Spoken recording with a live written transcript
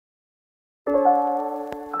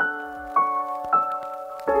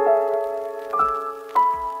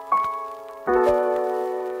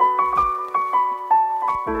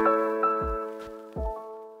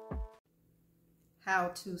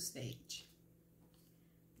how-to stage.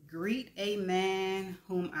 Greet a man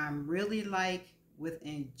whom I really like with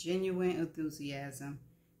genuine enthusiasm,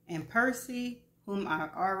 and Percy, whom I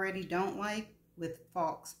already don't like, with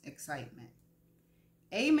false excitement.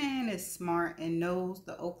 A-Man is smart and knows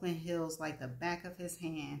the Oakland Hills like the back of his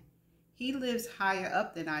hand. He lives higher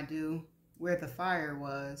up than I do, where the fire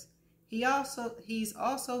was. He's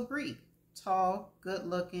also Greek, tall,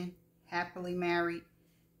 good-looking, happily married,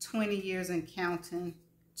 20 years and counting,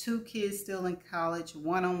 2 kids still in college,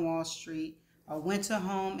 1 on Wall Street, a winter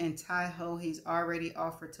home in Tahoe he's already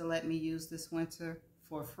offered to let me use this winter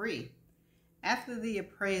for free. After the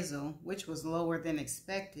appraisal, which was lower than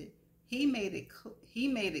expected, he made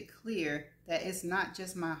it clear that it's not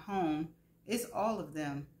just my home, it's all of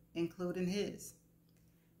them, including his.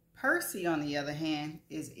 Percy, on the other hand,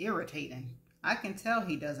 is irritating. I can tell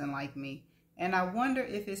he doesn't like me, and I wonder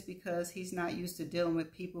if it's because he's not used to dealing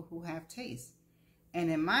with people who have taste.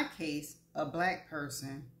 And in my case, a black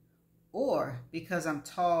person, or because I'm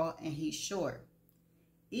tall and he's short.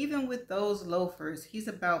 Even with those loafers, he's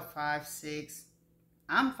about 5'6".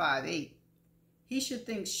 I'm 5'8". He should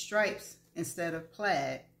think stripes instead of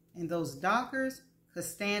plaid, and those Dockers could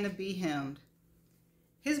stand to be hemmed.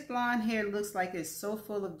 His blonde hair looks like it's so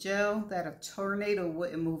full of gel that a tornado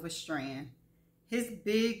wouldn't move a strand. His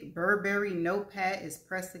big Burberry notepad is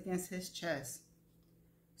pressed against his chest.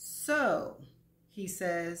 "So," he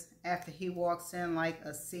says after he walks in like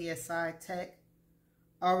a CSI tech,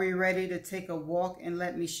 "are we ready to take a walk and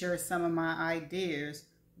let me share some of my ideas,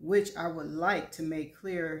 which I would like to make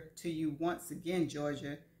clear to you once again,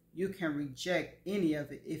 Georgia. You can reject any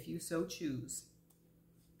of it if you so choose."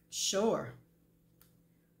 "Sure."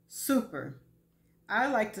 "Super. I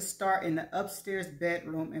like to start in the upstairs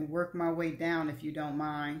bedroom and work my way down if you don't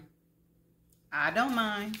mind." "I don't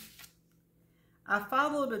mind." I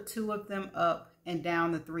follow the 2 of them up and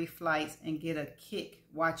down the 3 flights and get a kick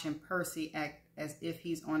watching Percy act as if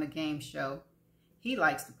he's on a game show. He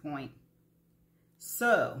likes the point.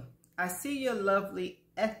 "So, I see your lovely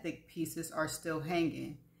ethnic pieces are still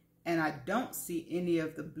hanging, and I don't see any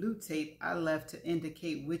of the blue tape I left to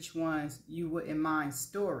indicate which ones you wouldn't mind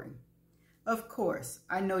storing. Of course,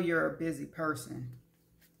 I know you're a busy person."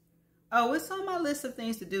 "Oh, it's on my list of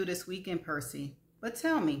things to do this weekend, Percy. But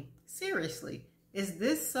tell me, seriously, is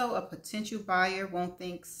this so a potential buyer won't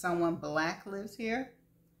think someone black lives here?"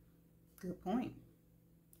 "Good point."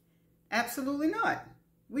 "Absolutely not.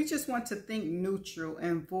 We just want to think neutral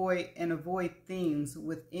and avoid things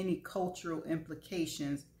with any cultural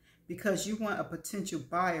implications because you want a potential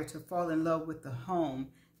buyer to fall in love with the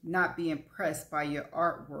home, not be impressed by your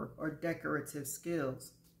artwork or decorative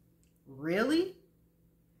skills." "Really?"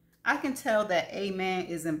 I can tell that A-Man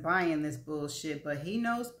isn't buying this bullshit, but he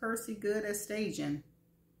knows Percy good at staging.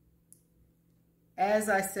 "As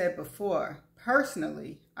I said before,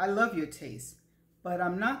 personally, I love your taste, but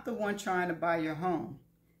I'm not the one trying to buy your home.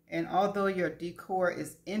 And although your decor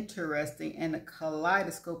is interesting and the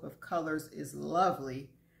kaleidoscope of colors is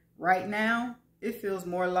lovely, right now it feels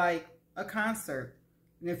more like a concert.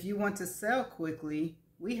 And if you want to sell quickly,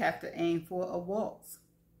 we have to aim for a waltz."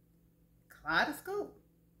 "Kaleidoscope?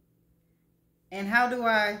 And how do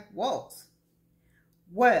I waltz?"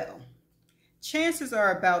 "Well, chances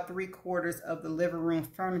are about 3/4 of the living room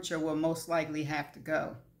furniture will most likely have to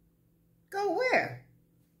go." "Go where?"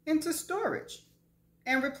 "Into storage."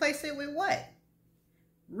 "And replace it with what?"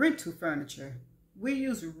 "Rental furniture. We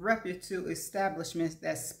use reputable establishments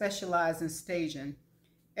that specialize in staging.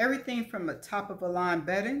 Everything from the top-of-the-line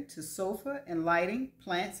bedding to sofa and lighting,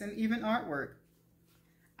 plants, and even artwork."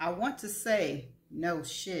 I want to say, "No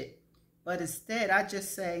shit," but instead I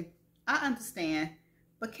just say, "I understand,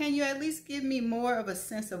 but can you at least give me more of a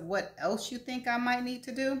sense of what else you think I might need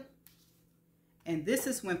to do?" And this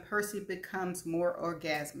is when Percy becomes more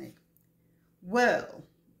orgasmic. "Well,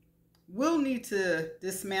 we'll need to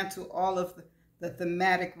dismantle all of the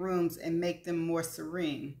thematic rooms and make them more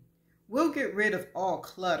serene. We'll get rid of all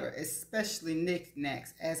clutter, especially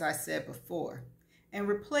knickknacks, as I said before, and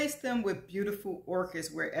replace them with beautiful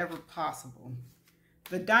orchids wherever possible.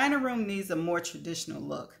 The dining room needs a more traditional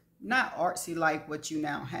look, not artsy like what you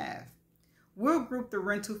now have. We'll group the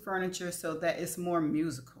rental furniture so that it's more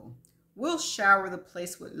musical. We'll shower the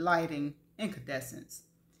place with lighting, incandescents.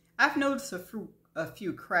 I've noticed a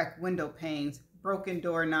few cracked window panes, broken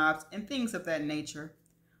doorknobs, and things of that nature.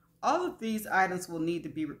 All of these items will need to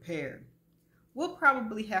be repaired. We'll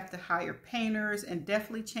probably have to hire painters and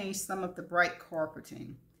definitely change some of the bright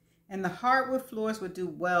carpeting. And the hardwood floors would do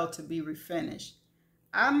well to be refinished.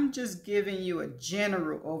 I'm just giving you a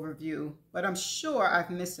general overview, but I'm sure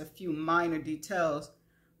I've missed a few minor details.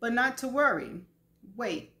 But not to worry.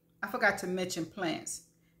 Wait, I forgot to mention plants.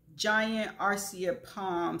 Giant Arcia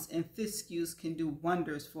palms and fiscus can do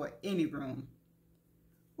wonders for any room.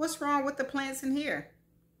 What's wrong with the plants in here?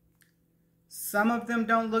 Some of them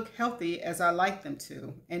don't look healthy as I like them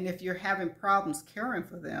to, and if you're having problems caring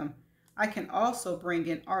for them, I can also bring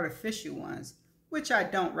in artificial ones, which I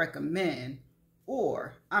don't recommend,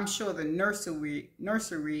 or I'm sure the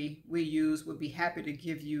nursery we use would be happy to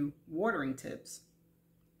give you watering tips.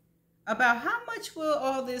 About how much will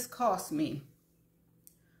all this cost me?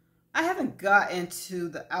 I haven't got into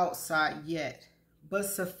the outside yet, but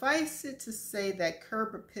suffice it to say that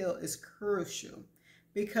curb appeal is crucial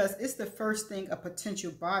because it's the first thing a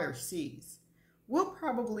potential buyer sees. We'll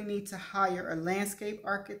probably need to hire a landscape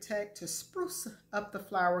architect to spruce up the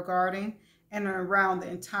flower garden and around the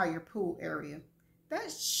entire pool area.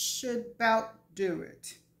 That should about do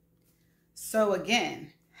it. So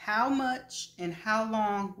again, how much and how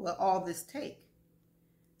long will all this take?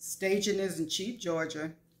 Staging isn't cheap,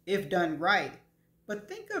 Georgia, if done right. But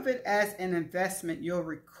think of it as an investment you'll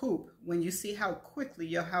recoup when you see how quickly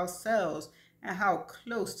your house sells and how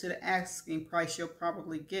close to the asking price you'll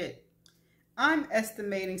probably get. I'm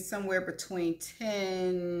estimating somewhere between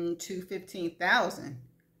 $10,000 to $15,000.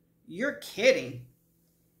 You're kidding.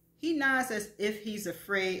 He nods as if he's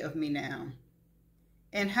afraid of me now.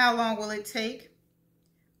 And how long will it take?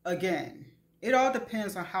 Again, it all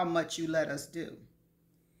depends on how much you let us do.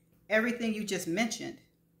 Everything you just mentioned.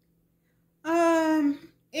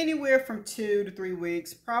 Anywhere from 2 to 3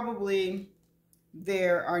 weeks, probably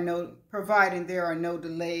providing there are no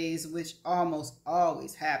delays, which almost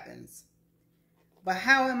always happens. But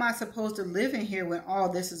how am I supposed to live in here when all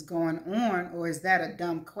this is going on, or is that a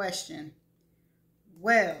dumb question?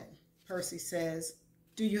 Well, Percy says,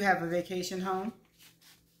 do you have a vacation home?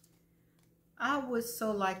 I would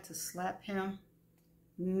so like to slap him.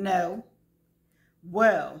 No.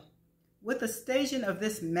 Well, with a staging of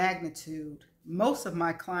this magnitude, most of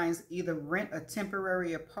my clients either rent a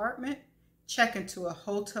temporary apartment, check into a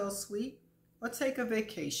hotel suite, or take a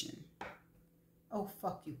vacation. Oh,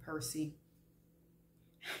 fuck you, Percy.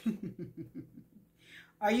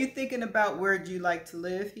 Are you thinking about where you'd like to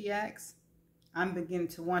live, he asks. I'm beginning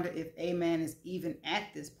to wonder if A-Man is even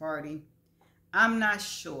at this party. I'm not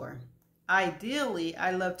sure. Ideally,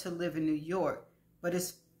 I love to live in New York, but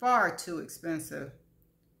it's far too expensive.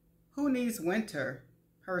 Who needs winter?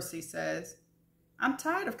 Percy says. I'm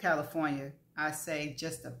tired of California, I say,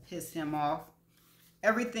 just to piss him off.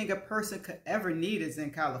 Everything a person could ever need is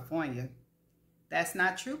in California. That's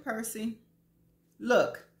not true, Percy.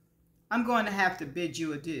 Look, I'm going to have to bid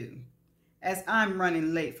you adieu, as I'm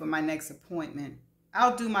running late for my next appointment.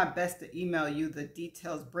 I'll do my best to email you the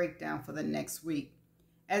details breakdown for the next week,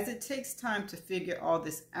 as it takes time to figure all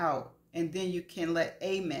this out, and then you can let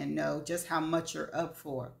A-Man know just how much you're up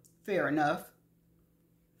for. Fair enough.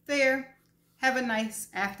 Fair. Have a nice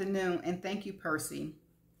afternoon, and thank you, Percy.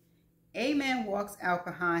 A-Man walks out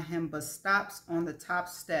behind him, but stops on the top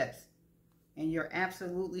steps. And you're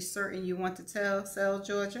absolutely certain you want to sell,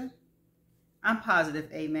 Georgia? I'm positive,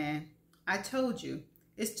 A-Man. I told you,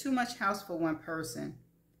 it's too much house for one person.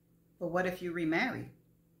 But what if you remarry?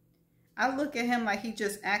 I look at him like he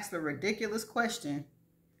just asked a ridiculous question.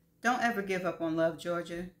 Don't ever give up on love,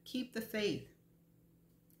 Georgia. Keep the faith.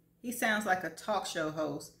 He sounds like a talk show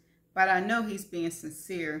host, but I know he's being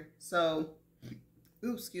sincere. So,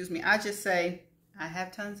 I just say, I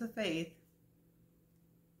have tons of faith.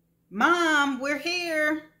 Mom, we're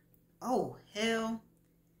here. Oh, hell.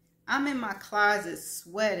 I'm in my closet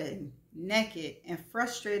sweating, naked, and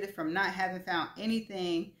frustrated from not having found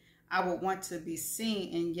anything I would want to be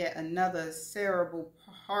seen in yet another cerebral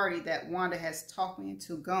party that Wanda has talked me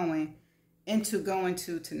into going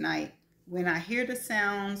to tonight, when I hear the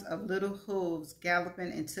sounds of little hooves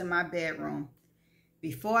galloping into my bedroom.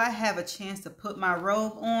 Before I have a chance to put my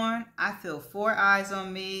robe on, I feel 4 eyes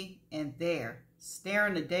on me, and there,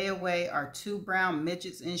 staring the day away, are 2 brown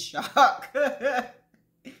midgets in shock.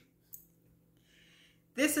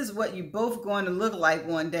 This is what you both going to look like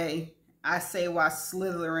one day, I say while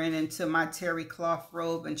slithering into my terry cloth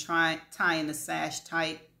robe and tying the sash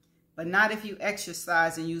tight, but not if you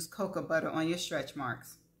exercise and use cocoa butter on your stretch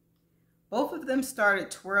marks. Both of them started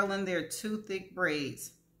twirling their 2 thick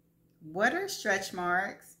braids. What are stretch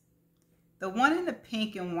marks? The one in the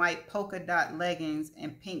pink and white polka dot leggings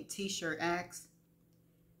and pink t-shirt asks.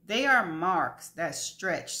 They are marks that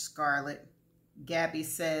stretch, Scarlet, Gabby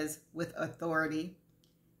says with authority.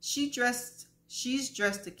 She's dressed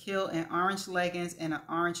to kill in orange leggings and an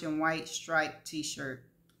orange and white striped t-shirt.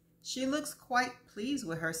 She looks quite pleased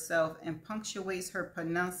with herself and punctuates her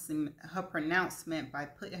pronouncement by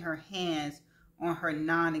putting her hands on her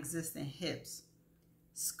non-existent hips.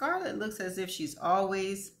 Scarlett looks as if she's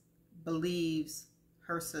always believes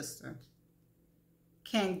her sister.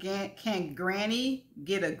 Can Granny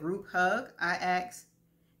get a group hug? I ask.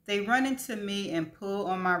 They run into me and pull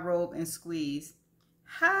on my robe and squeeze.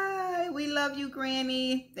 Hi, we love you,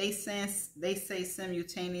 Granny, they say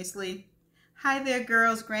simultaneously. Hi there,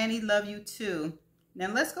 girls, Granny love you too.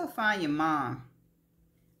 Now let's go find your mom,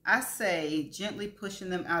 I say, gently pushing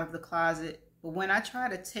them out of the closet, but when I try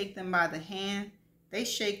to take them by the hand, they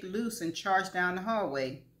shake loose and charge down the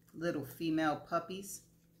hallway, little female puppies.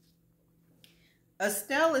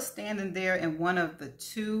 Estelle is standing there in one of the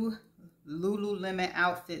 2 Lululemon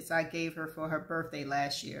outfits I gave her for her birthday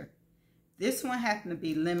last year. This one happened to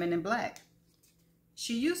be lemon and black.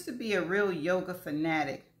 She used to be a real yoga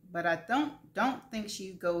fanatic, but I don't think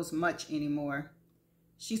she goes much anymore.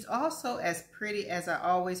 She's also as pretty as I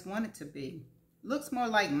always wanted to be. Looks more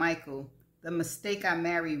like Michael, the mistake I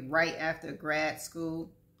married right after grad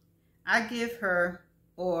school. I give her,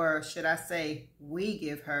 or should I say, we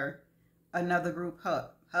give her, another group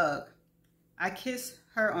hug. I kiss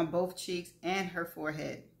her on both cheeks and her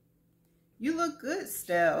forehead. You look good,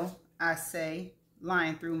 Stell, I say,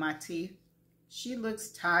 lying through my teeth. She looks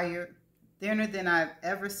tired, thinner than I've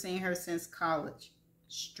ever seen her since college.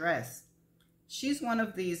 Stressed. She's one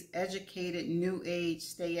of these educated, new age,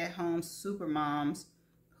 stay-at-home supermoms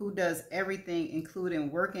who does everything, including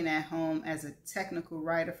working at home as a technical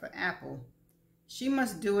writer for Apple. She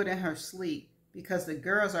must do it in her sleep because the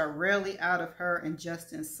girls are rarely out of her and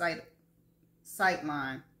Justin's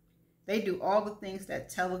sightline. They do all the things that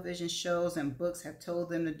television shows and books have told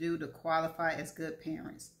them to do to qualify as good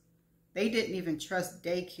parents. They didn't even trust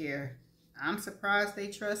daycare. I'm surprised they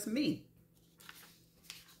trust me.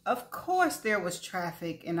 Of course there was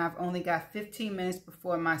traffic, and I've only got 15 minutes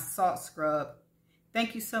before my salt scrub.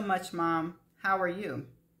 Thank you so much, Mom. How are you?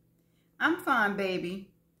 I'm fine, baby.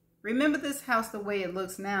 Remember this house the way it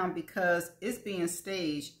looks now because it's being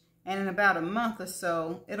staged, and in about a month or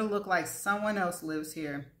so, it'll look like someone else lives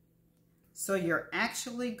here. So you're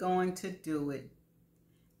actually going to do it?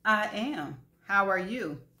 I am. How are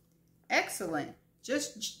you? Excellent.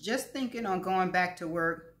 Just thinking on going back to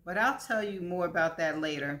work, but I'll tell you more about that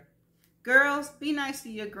later. Girls, be nice to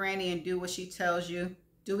your granny and do what she tells you.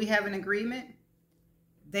 Do we have an agreement?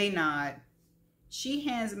 They nod. She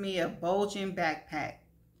hands me a bulging backpack.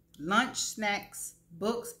 Lunch, snacks,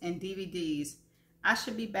 books, and DVDs. I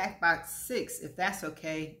should be back by 6 if that's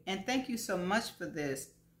okay. And thank you so much for this.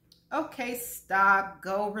 Okay, stop,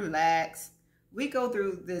 go, relax. We go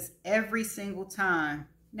through this every single time.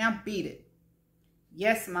 Now beat it.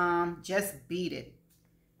 Yes, Mom, just beat it.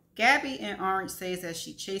 Gabby in orange says as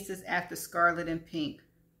she chases after Scarlett in pink,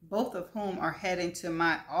 both of whom are heading to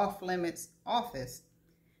my off-limits office.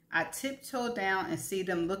 I tiptoe down and see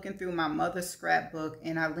them looking through my mother's scrapbook,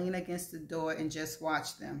 and I lean against the door and just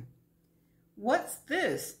watch them. What's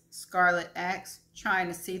this? Scarlett asks, trying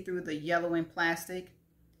to see through the yellowing plastic.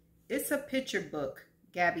 It's a picture book,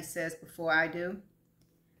 Gabby says before I do.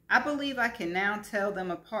 I believe I can now tell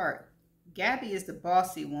them apart. Gabby is the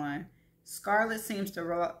bossy one. Scarlett seems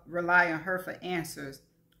to rely on her for answers,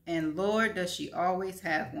 and Lord, does she always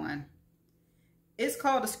have one. It's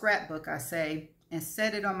called a scrapbook, I say, and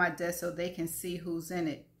set it on my desk so they can see who's in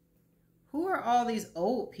it. Who are all these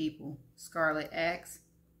old people? Scarlett asks.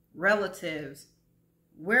 Relatives.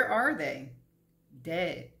 Where are they?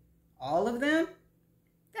 Dead. All of them?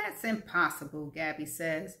 That's impossible, Gabby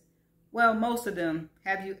says. Well, most of them.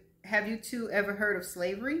 Have you two ever heard of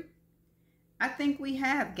slavery? I think we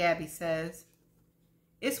have, Gabby says.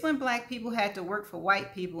 It's when black people had to work for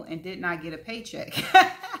white people and did not get a paycheck.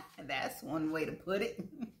 That's one way to put it.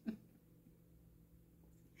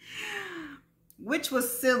 Which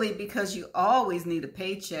was silly because you always need a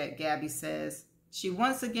paycheck, Gabby says. She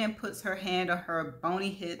once again puts her hand on her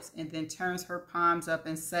bony hips and then turns her palms up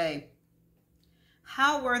and say,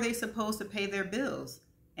 how were they supposed to pay their bills?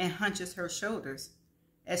 And hunches her shoulders.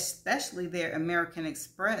 Especially their American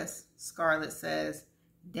Express, Scarlett says.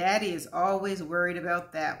 Daddy is always worried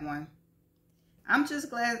about that one. I'm just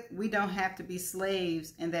glad we don't have to be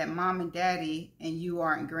slaves and that Mom and Daddy and you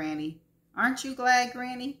aren't, Granny. Aren't you glad,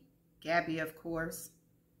 Granny? Gabby, of course.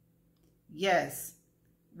 Yes.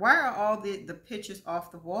 Why are all the pictures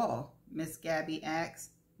off the wall? Miss Gabby asks,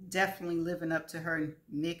 definitely living up to her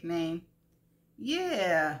nickname.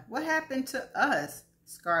 Yeah, what happened to us?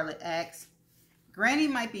 Scarlett asks. Granny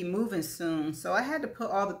might be moving soon, so I had to put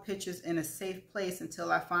all the pictures in a safe place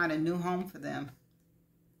until I find a new home for them.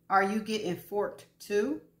 Are you getting forked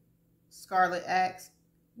too? Scarlett asks.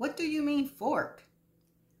 What do you mean forked?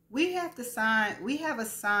 We have a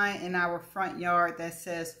sign in our front yard that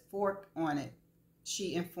says fork on it,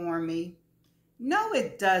 she informed me. No,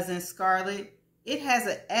 it doesn't, Scarlett. It has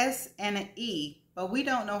an S and an E, but we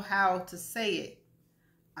don't know how to say it.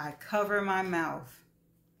 I cover my mouth.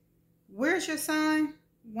 Where's your sign?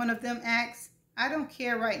 One of them asked. I don't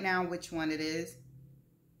care right now which one it is.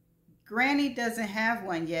 Granny doesn't have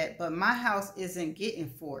one yet, but my house isn't getting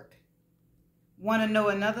forked. Want to know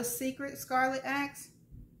another secret? Scarlett asks.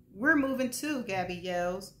 We're moving too, Gabby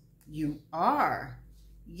yells. You are?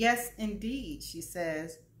 Yes, indeed, she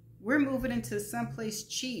says. We're moving into someplace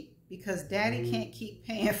cheap because Daddy can't keep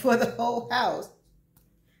paying for the whole house.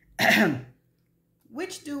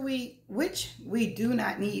 which we do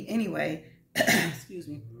not need anyway. Excuse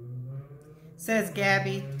me. Says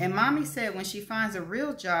Gabby, and Mommy said when she finds a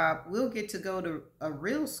real job, we'll get to go to a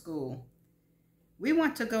real school. We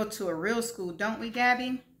want to go to a real school, don't we,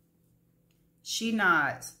 Gabby? She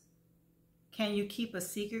nods. Can you keep a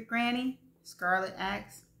secret, Granny? Scarlett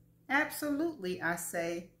asks. Absolutely, I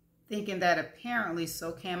say, thinking that apparently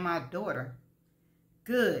so can my daughter.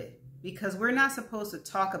 Good, because we're not supposed to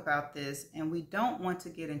talk about this and we don't want to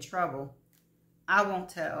get in trouble. I won't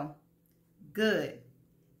tell. Good.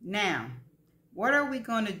 Now, what are we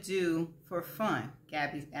going to do for fun?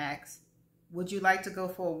 Gabby asks. Would you like to go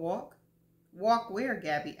for a walk? Walk where?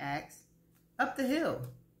 Gabby asks. Up the hill,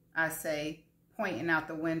 I say, pointing out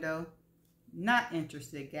the window. Not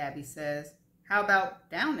interested, Gabby says. How about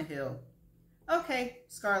down the hill? Okay,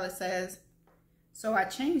 Scarlett says. So I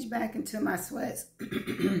changed back into my sweats.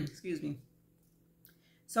 Excuse me.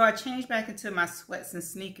 So I changed back into my sweats and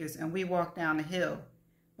sneakers and we walked down the hill.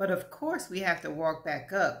 But of course we have to walk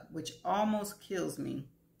back up, which almost kills me.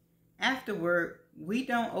 Afterward, we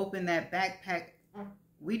don't open that backpack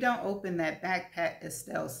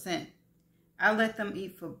Estelle sent. I let them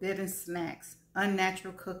eat forbidden snacks,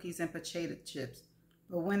 unnatural cookies and potato chips.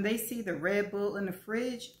 But when they see the Red Bull in the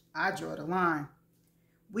fridge, I draw the line.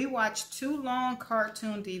 We watch 2 long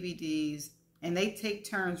cartoon DVDs, and they take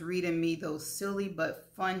turns reading me those silly but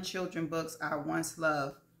fun children books I once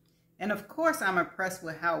loved. And of course, I'm impressed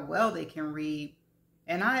with how well they can read.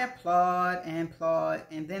 And I applaud,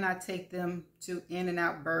 and then I take them to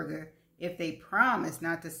In-N-Out Burger if they promise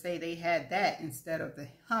not to say they had that instead of the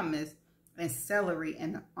hummus and celery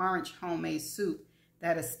and the orange homemade soup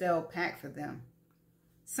that Estelle packed for them.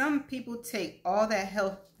 Some people take all that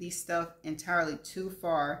healthy stuff entirely too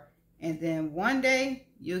far, and then one day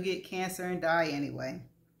you'll get cancer and die anyway.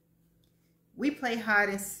 We play hide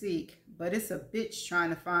and seek, but it's a bitch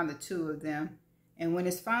trying to find the 2 of them. And when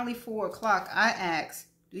it's finally 4 o'clock, I ask,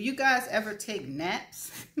 do you guys ever take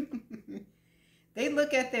naps? They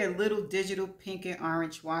look at their little digital pink and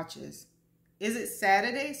orange watches. Is it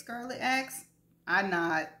Saturday? Scarlett asks. I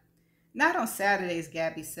nod. Not on Saturdays,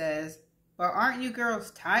 Gabby says. But aren't you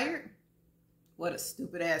girls tired? What a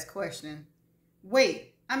stupid ass question.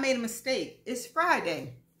 Wait, I made a mistake. It's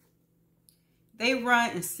Friday. They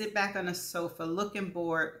run and sit back on the sofa looking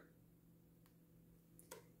bored.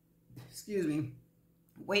 Excuse me.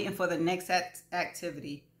 Waiting for the next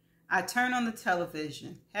activity. I turn on the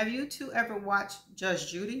television. Have you 2 ever watched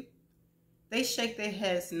Judge Judy? They shake their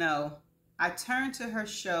heads no. I turn to her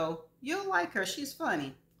show. You'll like her. She's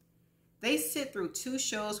funny. They sit through 2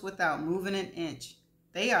 shows without moving an inch.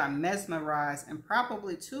 They are mesmerized and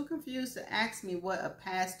probably too confused to ask me what a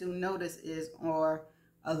past due notice is or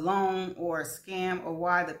a loan or a scam or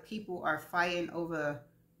why the people are fighting over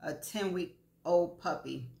a 10-week-old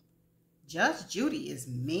puppy. Judge Judy is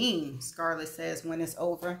mean, Scarlett says when it's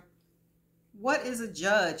over. What is a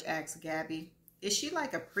judge? Asks Gabby. Is she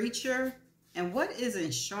like a preacher? And what is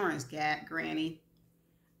insurance, Granny?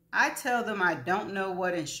 I tell them I don't know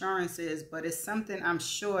what insurance is, but it's something I'm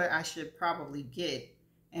sure I should probably get.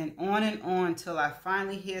 And on till I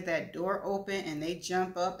finally hear that door open and they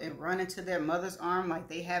jump up and run into their mother's arm like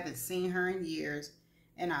they haven't seen her in years.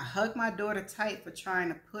 And I hug my daughter tight for trying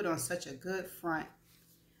to put on such a good front.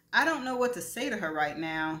 I don't know what to say to her right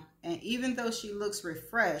now, and even though she looks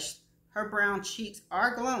refreshed, her brown cheeks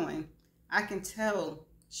are glowing. I can tell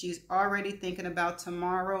she's already thinking about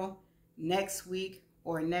tomorrow, next week,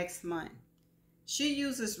 or next month. She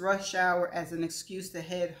uses rush hour as an excuse to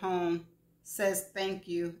head home, says thank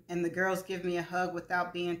you, and the girls give me a hug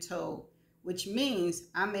without being told, which means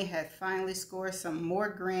I may have finally scored some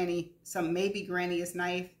maybe Granny is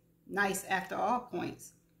nice after all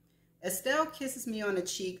points. Estelle kisses me on the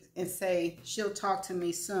cheek and say she'll talk to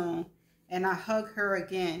me soon, and I hug her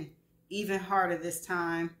again, even harder this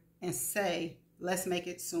time, and say, let's make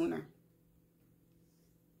it sooner.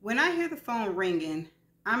 When I hear the phone ringing,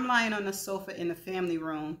 I'm lying on the sofa in the family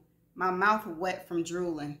room, my mouth wet from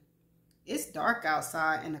drooling. It's dark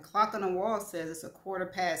outside and the clock on the wall says it's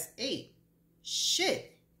 8:15.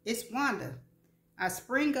 Shit, it's Wanda. I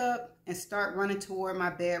spring up and start running toward my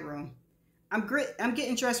bedroom. I'm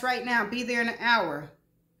getting dressed right now. Be there in an hour.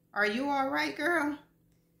 Are you all right, girl?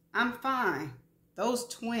 I'm fine. Those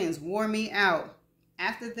twins wore me out.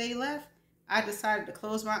 After they left, I decided to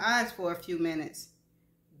close my eyes for a few minutes.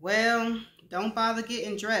 Well, don't bother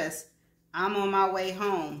getting dressed. I'm on my way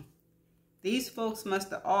home. These folks must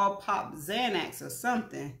have all popped Xanax or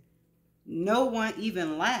something. No one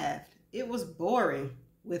even laughed. It was boring,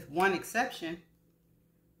 with one exception.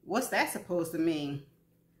 What's that supposed to mean?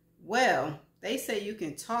 Well, they say you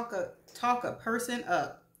can talk a person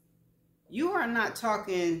up. You are not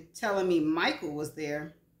telling me Michael was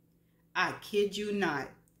there. I kid you not.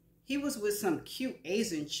 He was with some cute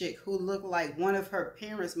Asian chick who looked like one of her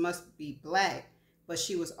parents must be black, but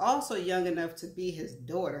she was also young enough to be his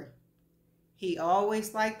daughter. He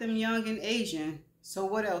always liked them young and Asian, so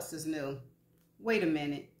what else is new? Wait a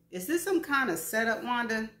minute, is this some kind of setup,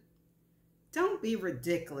 Wanda? Don't be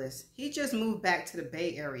ridiculous. He just moved back to the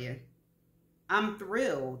Bay Area. I'm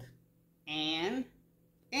thrilled. And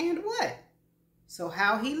what? So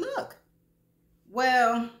how he look?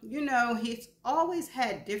 Well, you know, he's always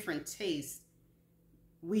had different tastes.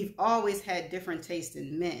 We've always had different tastes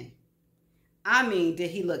in men. I mean,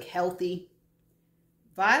 did he look healthy?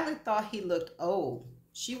 Violet thought he looked old.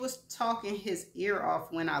 She was talking his ear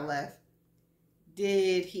off when I left.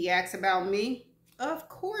 Did he ask about me? Of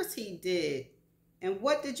course he did. And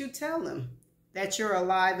what did you tell him? That you're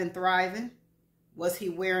alive and thriving? Was he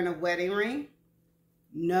wearing a wedding ring?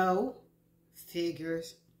 No.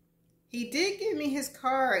 Figures. He did give me his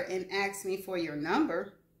card and asked me for your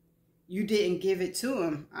number. You didn't give it to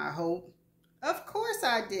him, I hope. Of course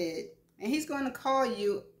I did. And he's going to call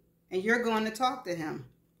you and you're going to talk to him.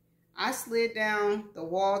 I slid down the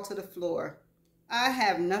wall to the floor. I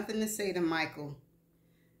have nothing to say to Michael.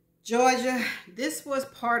 Georgia, this was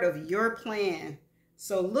part of your plan.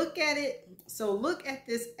 So look at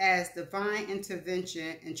this as divine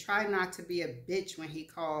intervention and try not to be a bitch when he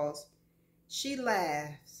calls. She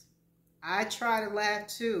laughs. I try to laugh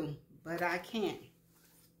too, but I can't.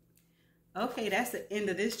 Okay, that's the end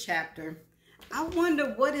of this chapter. I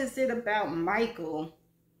wonder what is it about Michael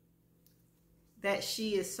that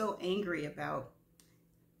she is so angry about,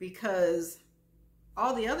 because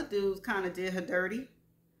all the other dudes kind of did her dirty.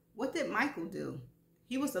 What did Michael do?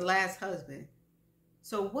 He was the last husband.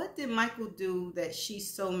 So what did Michael do that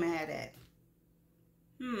she's so mad at?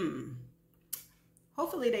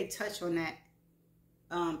 Hopefully they touch on that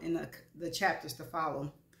in the chapters to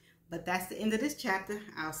follow. But that's the end of this chapter.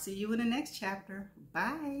 I'll see you in the next chapter.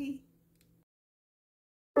 Bye.